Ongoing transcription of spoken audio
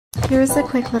Here's a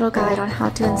quick little guide on how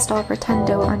to install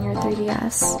Pretendo on your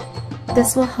 3DS.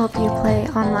 This will help you play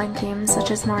online games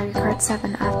such as Mario Kart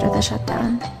 7 after the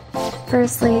shutdown.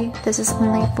 Firstly, this is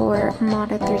only for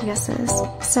modded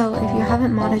 3DSs, so if you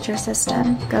haven't modded your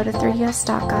system, go to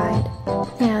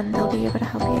 3ds.guide and they'll be able to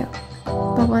help you.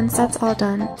 But once that's all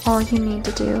done, all you need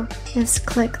to do is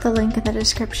click the link in the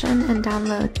description and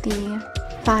download the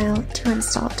file to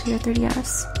install to your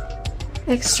 3DS.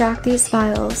 Extract these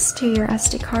files to your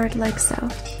SD card like so.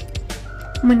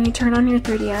 When you turn on your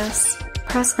 3DS,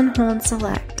 press and hold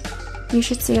select. You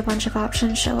should see a bunch of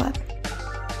options show up.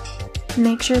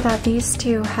 Make sure that these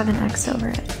two have an X over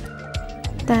it.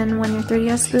 Then when your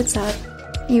 3DS boots up,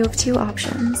 you have two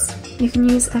options. You can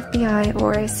use FBI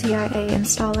or a CIA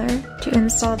installer to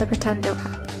install the Pretendo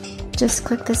app. Just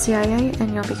click the CIA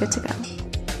and you'll be good to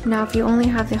go. Now if you only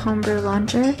have the Homebrew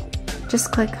launcher,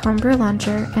 just click Homebrew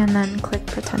launcher and then click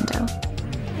Pretendo.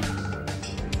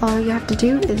 All you have to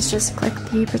do is just click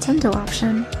the Pretendo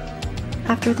option.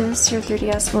 After this, your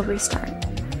 3DS will restart.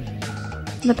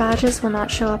 The badges will not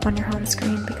show up on your home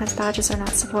screen because badges are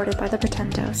not supported by the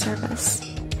Pretendo service.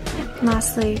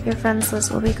 Lastly, your friends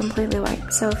list will be completely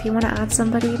wiped, so if you want to add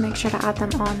somebody, make sure to add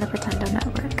them on the Pretendo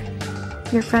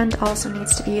network. Your friend also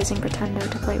needs to be using Pretendo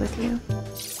to play with you.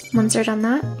 Once you're done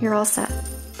that, you're all set.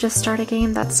 Just start a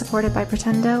game that's supported by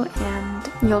Pretendo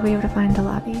and you'll be able to find a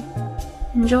lobby.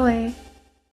 Enjoy!